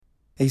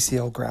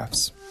ACL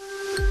grafts.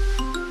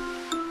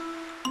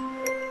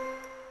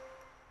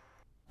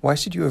 Why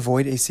should you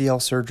avoid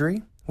ACL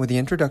surgery? With the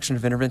introduction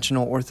of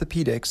interventional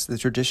orthopedics, the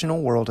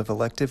traditional world of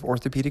elective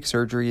orthopedic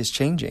surgery is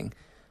changing,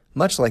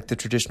 much like the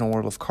traditional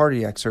world of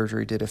cardiac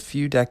surgery did a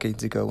few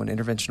decades ago when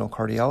interventional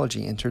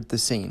cardiology entered the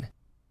scene.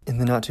 In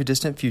the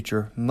not-too-distant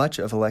future, much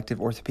of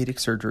elective orthopedic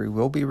surgery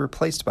will be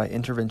replaced by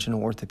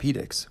interventional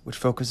orthopedics, which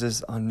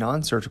focuses on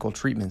non-surgical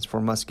treatments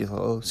for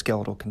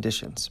musculoskeletal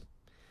conditions.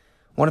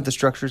 One of the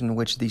structures in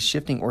which these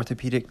shifting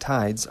orthopedic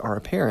tides are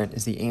apparent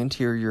is the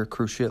anterior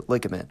cruciate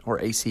ligament, or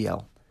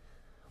ACL.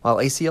 While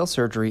ACL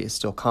surgery is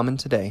still common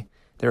today,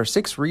 there are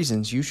 6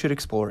 reasons you should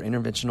explore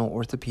interventional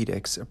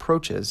orthopedics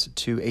approaches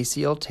to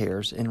ACL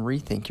tears and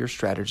rethink your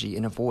strategy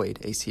and avoid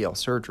ACL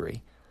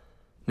surgery.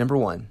 Number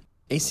 1.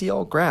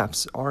 ACL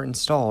grafts are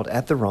installed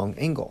at the wrong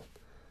angle.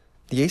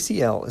 The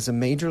ACL is a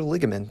major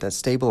ligament that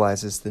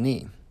stabilizes the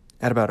knee.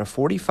 At about a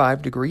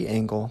 45-degree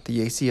angle, the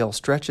ACL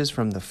stretches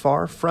from the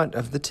far front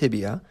of the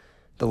tibia,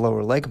 the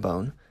lower leg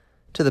bone,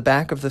 to the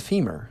back of the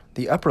femur,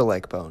 the upper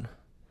leg bone.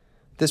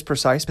 This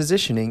precise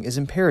positioning is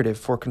imperative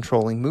for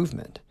controlling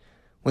movement.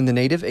 When the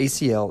native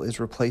ACL is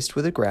replaced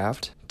with a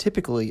graft,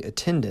 typically a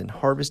tendon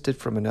harvested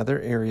from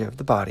another area of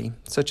the body,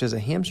 such as a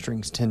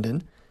hamstring's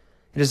tendon,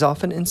 it is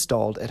often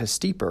installed at a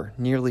steeper,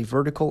 nearly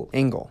vertical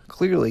angle.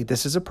 Clearly,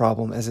 this is a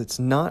problem as it's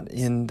not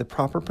in the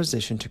proper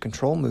position to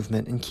control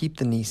movement and keep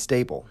the knee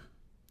stable.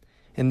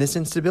 And this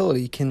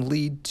instability can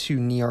lead to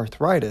knee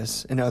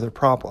arthritis and other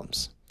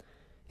problems.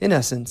 In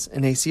essence,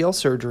 an ACL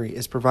surgery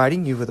is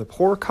providing you with a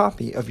poor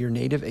copy of your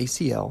native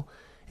ACL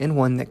and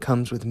one that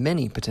comes with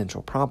many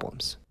potential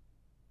problems.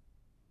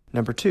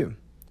 Number 2,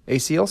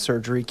 ACL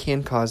surgery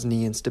can cause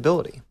knee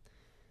instability.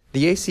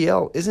 The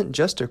ACL isn't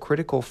just a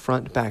critical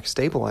front-back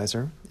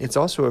stabilizer, it's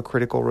also a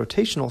critical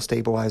rotational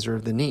stabilizer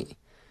of the knee.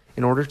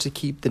 In order to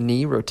keep the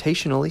knee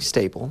rotationally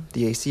stable,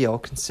 the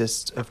ACL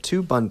consists of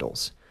 2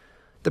 bundles.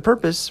 The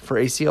purpose for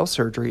ACL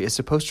surgery is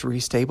supposed to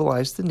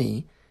restabilize the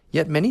knee,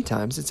 yet many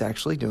times it's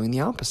actually doing the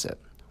opposite.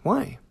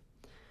 Why?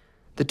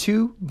 The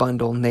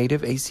 2-bundle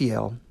native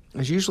ACL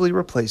is usually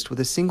replaced with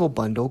a single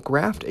bundle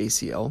graft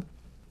ACL,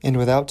 and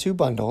without 2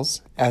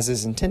 bundles, as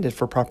is intended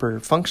for proper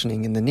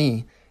functioning in the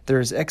knee, there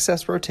is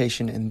excess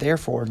rotation and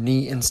therefore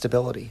knee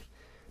instability.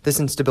 This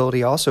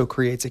instability also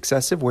creates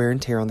excessive wear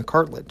and tear on the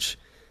cartilage,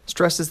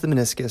 stresses the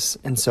meniscus,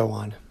 and so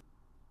on.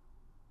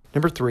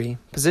 Number 3,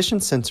 position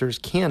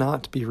sensors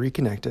cannot be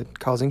reconnected,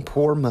 causing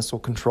poor muscle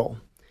control.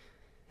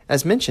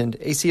 As mentioned,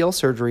 ACL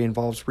surgery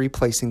involves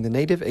replacing the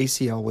native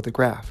ACL with a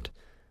graft.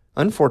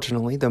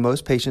 Unfortunately, though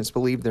most patients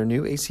believe their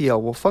new ACL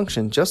will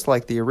function just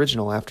like the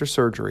original after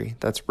surgery,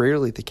 that's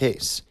rarely the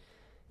case.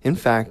 In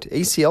fact,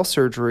 ACL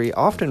surgery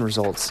often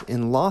results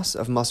in loss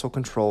of muscle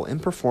control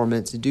and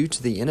performance due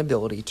to the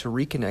inability to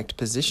reconnect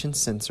position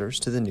sensors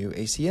to the new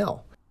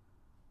ACL.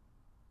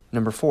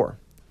 Number 4,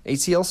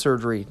 ACL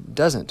surgery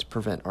doesn't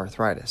prevent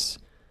arthritis.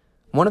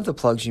 One of the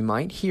plugs you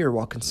might hear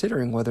while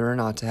considering whether or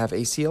not to have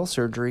ACL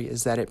surgery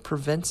is that it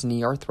prevents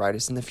knee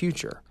arthritis in the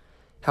future.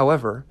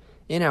 However,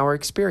 in our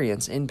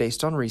experience and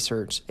based on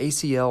research,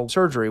 ACL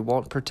surgery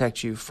won't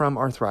protect you from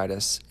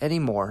arthritis any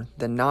more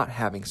than not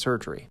having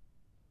surgery.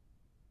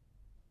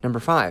 Number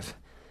 5,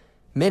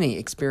 many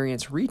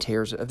experience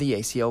re-tears of the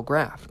ACL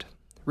graft.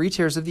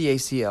 Re-tears of the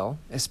ACL,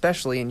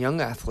 especially in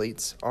young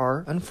athletes,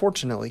 are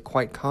unfortunately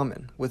quite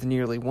common, with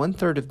nearly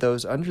 1/3 of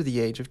those under the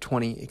age of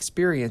 20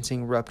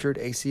 experiencing ruptured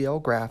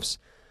ACL grafts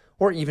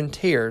or even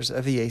tears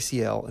of the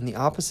ACL in the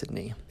opposite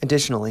knee.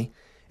 Additionally,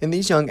 in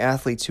these young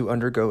athletes who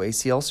undergo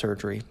ACL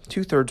surgery,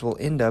 2/3 will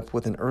end up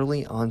with an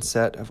early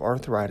onset of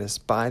arthritis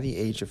by the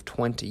age of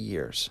 20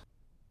 years.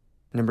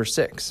 Number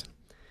 6,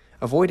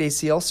 avoid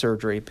ACL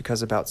surgery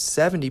because about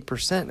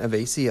 70% of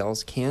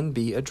ACLs can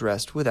be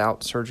addressed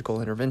without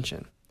surgical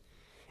intervention.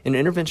 In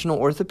interventional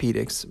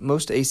orthopedics,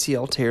 most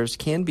ACL tears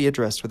can be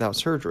addressed without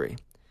surgery,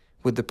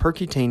 with the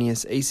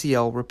percutaneous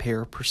ACL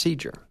repair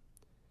procedure.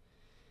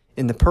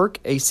 In the PERC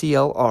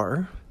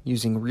ACLR,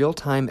 using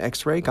real-time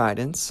X-ray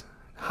guidance,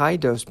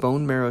 high-dose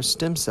bone marrow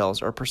stem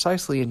cells are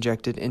precisely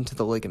injected into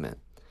the ligament.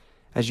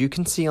 As you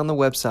can see on the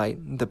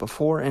website, the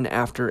before and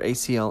after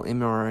ACL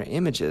MRI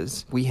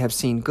images, we have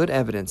seen good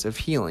evidence of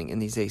healing in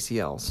these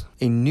ACLs.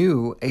 A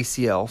new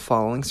ACL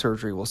following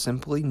surgery will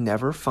simply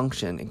never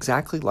function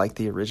exactly like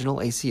the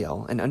original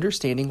ACL, and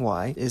understanding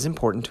why it is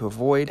important to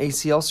avoid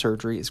ACL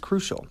surgery is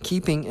crucial.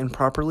 Keeping and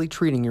properly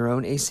treating your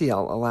own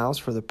ACL allows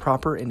for the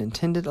proper and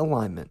intended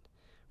alignment,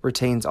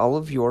 retains all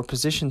of your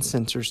position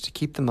sensors to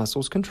keep the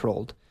muscles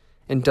controlled,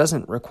 and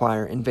doesn't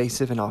require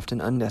invasive and often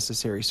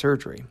unnecessary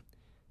surgery.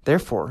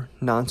 Therefore,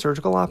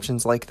 non-surgical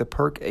options like the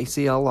PERC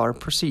ACLR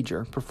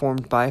procedure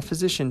performed by a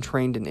physician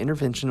trained in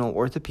interventional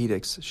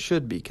orthopedics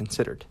should be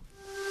considered.